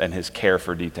orderliness and his care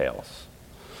for details.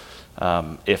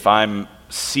 If I'm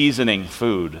seasoning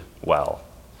food well,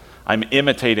 I'm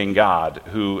imitating God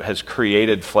who has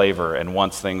created flavor and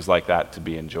wants things like that to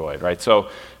be enjoyed, right? So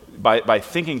by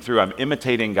thinking through, I'm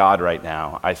imitating God right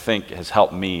now, I think has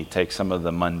helped me take some of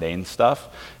the mundane stuff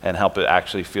and help it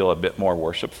actually feel a bit more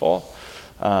worshipful.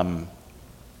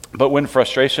 But when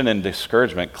frustration and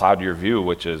discouragement cloud your view,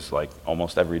 which is like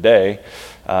almost every day,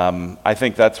 I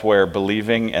think that's where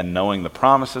believing and knowing the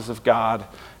promises of God,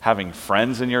 having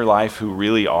friends in your life who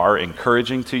really are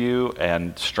encouraging to you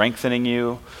and strengthening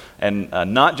you, and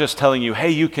not just telling you,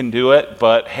 hey, you can do it,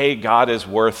 but hey, God is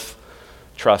worth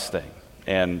trusting,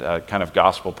 and kind of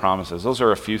gospel promises. Those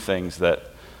are a few things that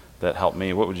help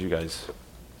me. What would you guys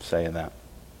say in that?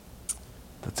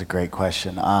 That's a great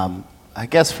question. I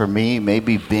guess for me,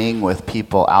 maybe being with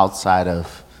people outside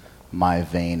of my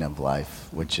vein of life,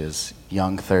 which is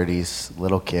young 30s,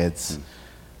 little kids,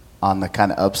 on the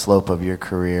kind of upslope of your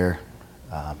career,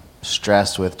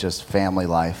 stressed with just family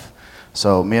life.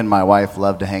 So me and my wife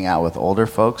love to hang out with older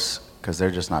folks because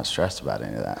they're just not stressed about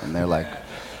any of that. And they're like,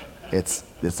 it's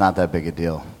not that big a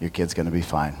deal. Your kid's going to be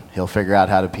fine. He'll figure out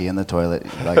how to pee in the toilet.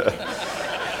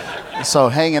 So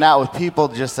hanging out with people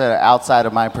just that are outside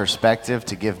of my perspective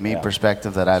to give me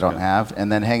perspective that I don't have,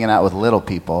 and then hanging out with little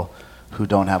people who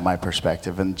don't have my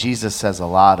perspective. And Jesus says a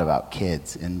lot about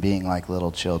kids and being like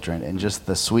little children and just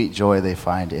the sweet joy they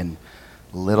find in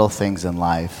little things in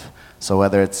life. So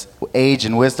whether it's age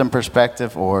and wisdom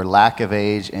perspective or lack of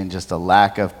age and just a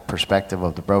lack of perspective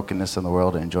of the brokenness in the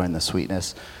world and enjoying the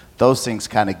sweetness, those things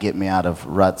kind of get me out of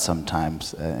ruts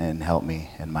sometimes and help me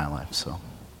in my life. So.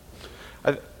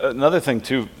 Another thing,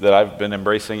 too, that I've been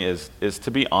embracing is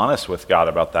to be honest with God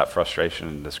about that frustration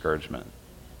and discouragement.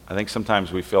 I think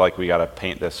sometimes we feel like we got to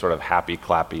paint this sort of happy,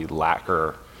 clappy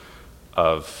lacquer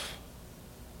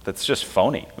that's just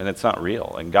phony, and it's not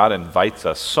real. And God invites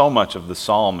us. So much of the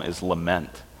psalm is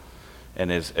lament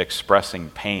and is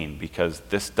expressing pain because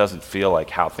this doesn't feel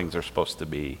like how things are supposed to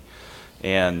be.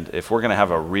 And if we're going to have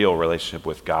a real relationship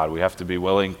with God, we have to be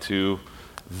willing to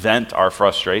vent our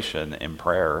frustration in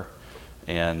prayer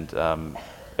and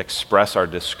express our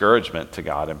discouragement to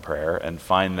God in prayer and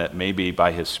find that maybe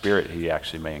by His Spirit He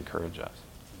actually may encourage us.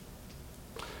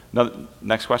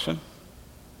 Next question.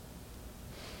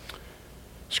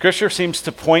 Scripture seems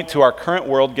to point to our current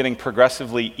world getting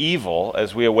progressively evil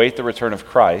as we await the return of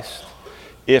Christ.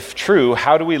 If true,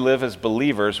 how do we live as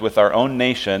believers with our own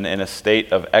nation in a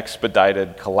state of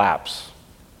expedited collapse?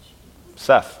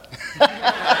 Seth.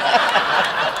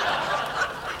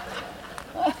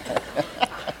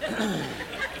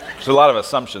 There's a lot of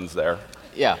assumptions there.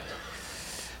 Yeah,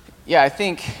 I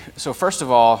think, so first of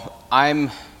all,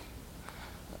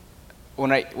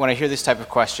 when I hear these type of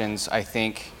questions, I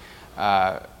think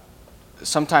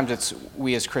sometimes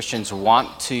we as Christians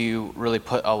want to really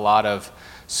put a lot of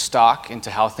stock into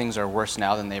how things are worse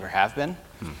now than they ever have been.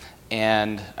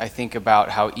 And I think about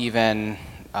how even,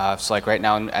 so like right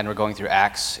now, and we're going through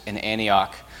Acts in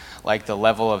Antioch, like the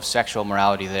level of sexual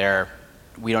morality there,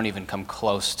 we don't even come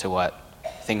close to what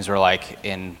things were like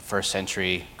in first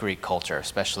century Greek culture,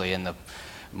 especially in the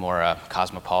more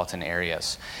cosmopolitan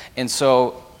areas. And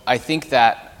so I think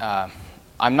that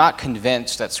I'm not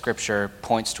convinced that Scripture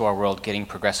points to our world getting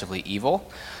progressively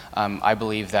evil. I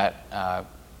believe that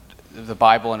the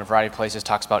Bible in a variety of places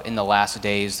talks about in the last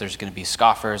days there's going to be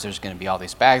scoffers, there's going to be all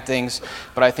these bad things.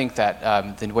 But I think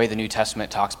that the way the New Testament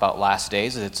talks about last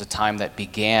days is it's a time that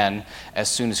began as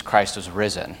soon as Christ was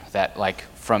risen. That like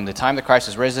from the time that Christ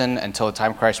is risen until the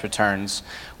time Christ returns,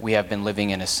 we have been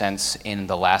living in a sense in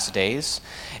the last days.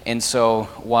 And so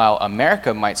while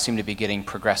America might seem to be getting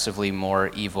progressively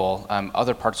more evil,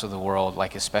 other parts of the world,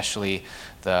 like especially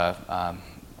the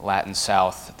Latin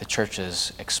South, the church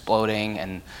is exploding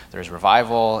and there's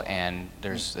revival and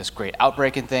there's this great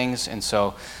outbreak in things. And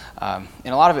so, and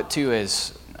a lot of it too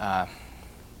is, but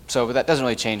that doesn't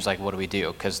really change like what do we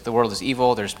do? Because the world is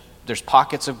evil, there's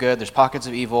pockets of good, there's pockets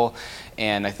of evil,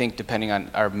 and I think depending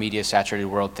on our media-saturated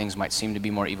world, things might seem to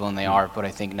be more evil than they are, but I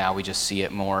think now we just see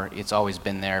it more. It's always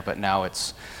been there, but now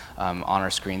it's on our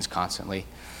screens constantly.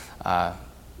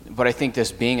 But I think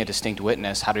this being a distinct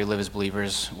witness, how do we live as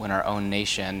believers when our own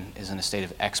nation is in a state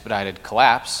of expedited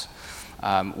collapse?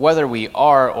 Whether we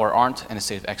are or aren't in a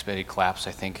state of expedited collapse,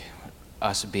 I think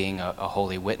us being a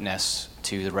holy witness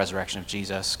to the resurrection of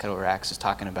Jesus, kind of what Acts is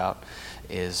talking about,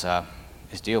 is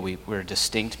deal. We're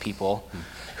distinct people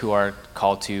who are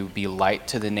called to be light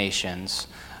to the nations,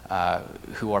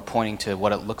 who are pointing to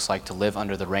what it looks like to live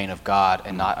under the reign of God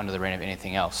and not under the reign of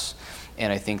anything else.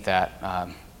 And I think that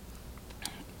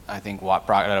Watt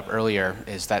brought it up earlier,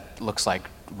 is that looks like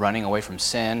running away from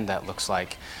sin, that looks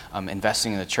like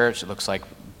investing in the church, it looks like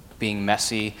being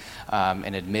messy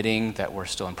and admitting that we're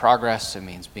still in progress, it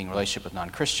means being in relationship with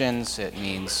non-Christians, it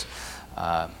means,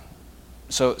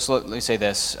 so let me say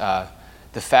this,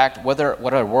 the fact, what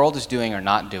our world is doing or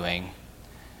not doing,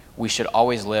 we should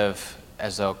always live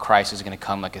as though Christ is going to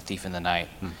come like a thief in the night.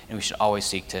 And we should always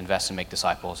seek to invest and make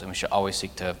disciples, and we should always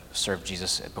seek to serve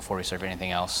Jesus before we serve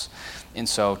anything else. And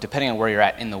so depending on where you're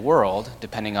at in the world,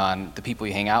 depending on the people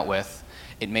you hang out with,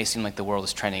 it may seem like the world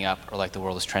is trending up or like the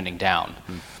world is trending down.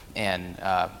 And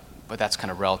but that's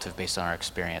kind of relative based on our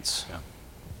experience. Yeah.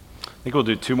 I think we'll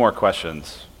do two more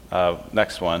questions.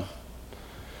 Next one.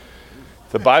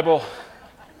 The Bible...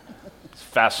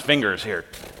 Fast fingers here.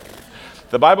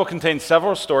 The Bible contains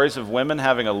several stories of women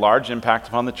having a large impact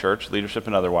upon the church, leadership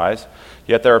and otherwise,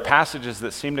 yet there are passages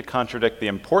that seem to contradict the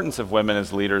importance of women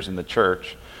as leaders in the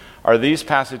church. Are these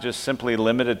passages simply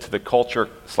limited to the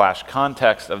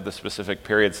culture/context of the specific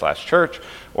period/church,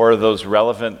 or are those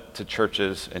relevant to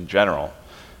churches in general?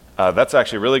 That's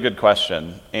actually a really good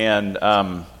question. And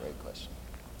Great question.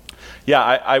 yeah,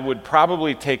 I would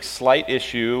probably take slight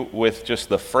issue with just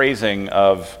the phrasing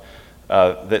of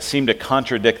that seem to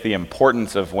contradict the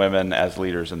importance of women as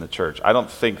leaders in the church. I don't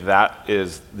think that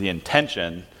is the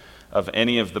intention of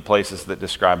any of the places that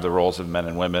describe the roles of men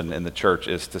and women in the church,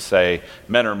 is to say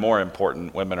men are more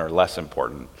important, women are less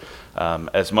important.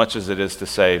 As much as it is to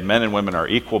say men and women are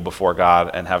equal before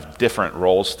God and have different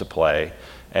roles to play,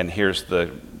 and here's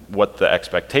what the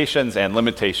expectations and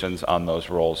limitations on those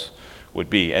roles would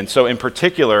be. And so in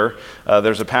particular,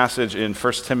 there's a passage in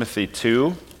 1 Timothy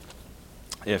 2,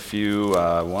 if you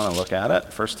want to look at it.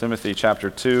 1 Timothy chapter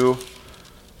 2.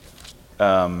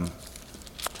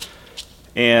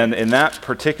 And in that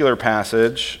particular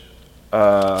passage,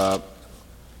 the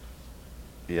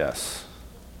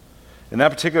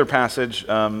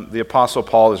Apostle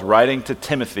Paul is writing to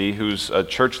Timothy, who's a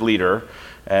church leader,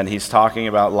 and he's talking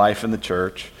about life in the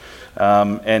church.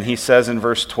 And he says in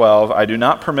verse 12, "I do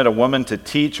not permit a woman to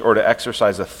teach or to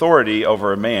exercise authority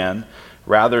over a man.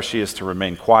 Rather, she is to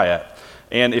remain quiet."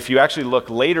 And if you actually look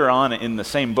later on in the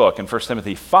same book, in 1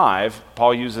 Timothy 5,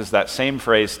 Paul uses that same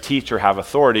phrase, teach or have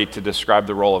authority, to describe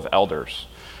the role of elders.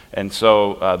 And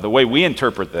so the way we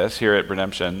interpret this here at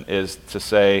Redemption is to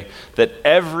say that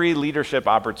every leadership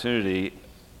opportunity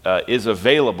is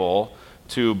available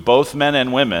to both men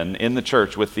and women in the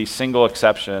church, with the single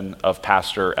exception of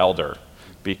pastor-elder,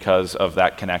 because of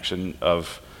that connection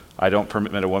of, I don't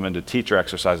permit a woman to teach or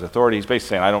exercise authority. He's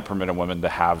basically saying, I don't permit a woman to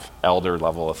have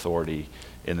elder-level authority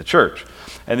in the church.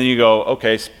 And then you go,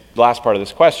 okay, last part of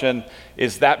this question,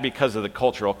 is that because of the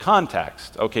cultural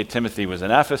context? Okay, Timothy was in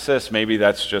Ephesus. Maybe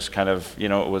that's just kind of, it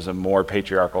was a more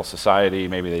patriarchal society.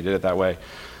 Maybe they did it that way.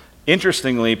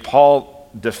 Interestingly, Paul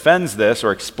defends this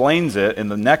or explains it in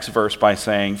the next verse by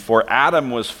saying, for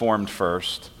Adam was formed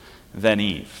first, then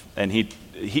Eve. And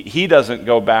he doesn't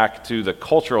go back to the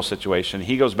cultural situation.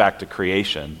 He goes back to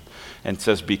creation and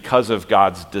says, because of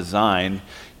God's design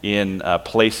in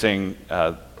placing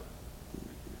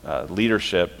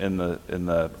leadership in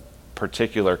the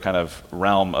particular kind of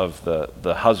realm of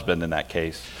the husband in that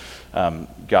case,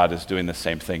 God is doing the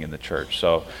same thing in the church.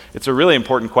 So it's a really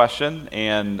important question,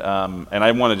 and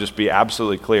I want to just be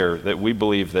absolutely clear that we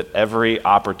believe that every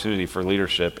opportunity for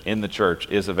leadership in the church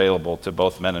is available to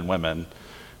both men and women,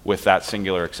 with that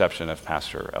singular exception of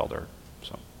pastor, elder.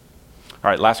 So, all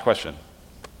right, last question.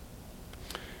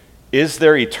 Is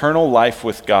there eternal life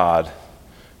with God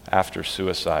after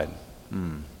suicide?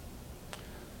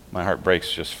 My heart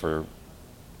breaks just for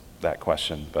that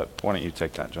question, but why don't you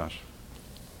take that, Josh?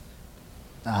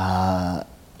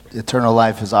 Eternal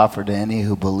life is offered to any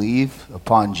who believe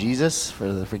upon Jesus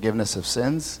for the forgiveness of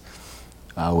sins,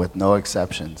 with no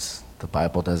exceptions. The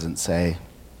Bible doesn't say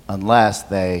unless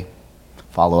they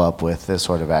follow up with this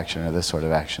sort of action or this sort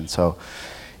of action. So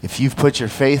if you've put your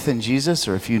faith in Jesus,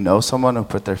 or if you know someone who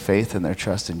put their faith and their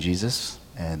trust in Jesus,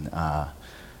 and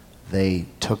they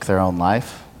took their own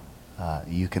life,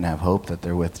 you can have hope that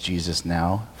they're with Jesus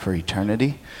now for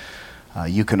eternity.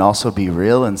 You can also be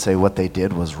real and say what they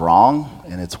did was wrong,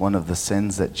 and it's one of the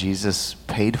sins that Jesus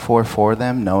paid for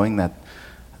them, knowing that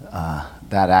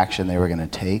that action they were going to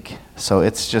take. So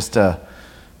it's just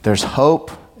there's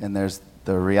hope, and there's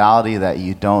the reality that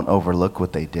you don't overlook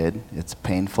what they did. It's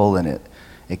painful, and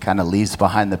it kind of leaves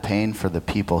behind the pain for the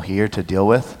people here to deal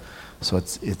with. So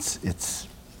it's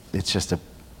just a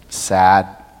sad,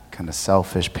 kind of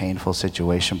selfish, painful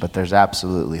situation, but there's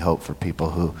absolutely hope for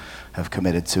people who have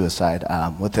committed suicide.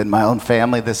 Within my own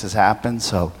family, this has happened,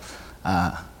 so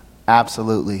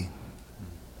absolutely.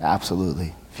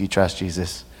 If you trust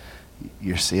Jesus,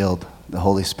 you're sealed. The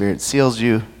Holy Spirit seals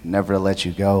you, never to let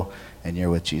you go, and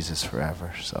you're with Jesus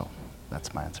forever. So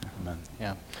that's my answer. Amen.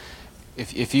 Yeah.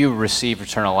 If you receive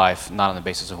eternal life not on the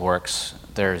basis of works,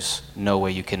 there's no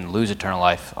way you can lose eternal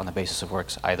life on the basis of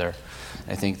works either.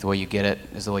 I think the way you get it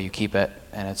is the way you keep it,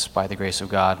 and it's by the grace of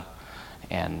God,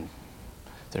 and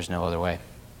there's no other way.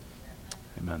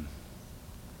 Amen.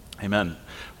 Amen.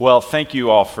 Well, thank you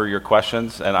all for your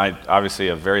questions, and obviously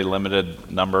a very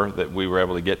limited number that we were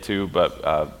able to get to,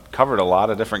 but covered a lot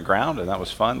of different ground, and that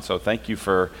was fun. So thanks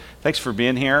for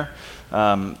being here.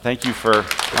 Thank you.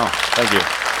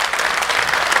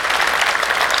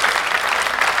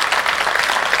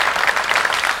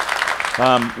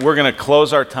 We're going to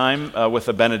close our time with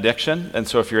a benediction, and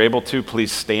so if you're able to,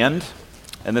 please stand.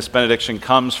 And this benediction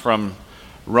comes from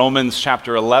Romans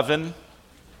chapter 11.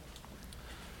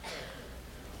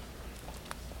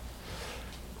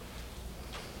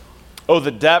 Oh,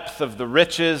 the depth of the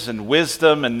riches and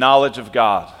wisdom and knowledge of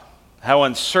God. How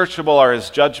unsearchable are his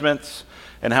judgments,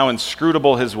 and how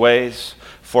inscrutable his ways.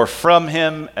 For from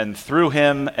him and through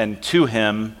him and to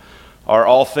him are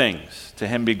all things. To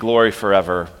him be glory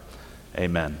forever.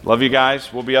 Amen. Love you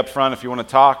guys. We'll be up front if you want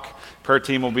to talk. Prayer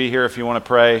team will be here if you want to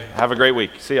pray. Have a great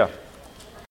week. See ya.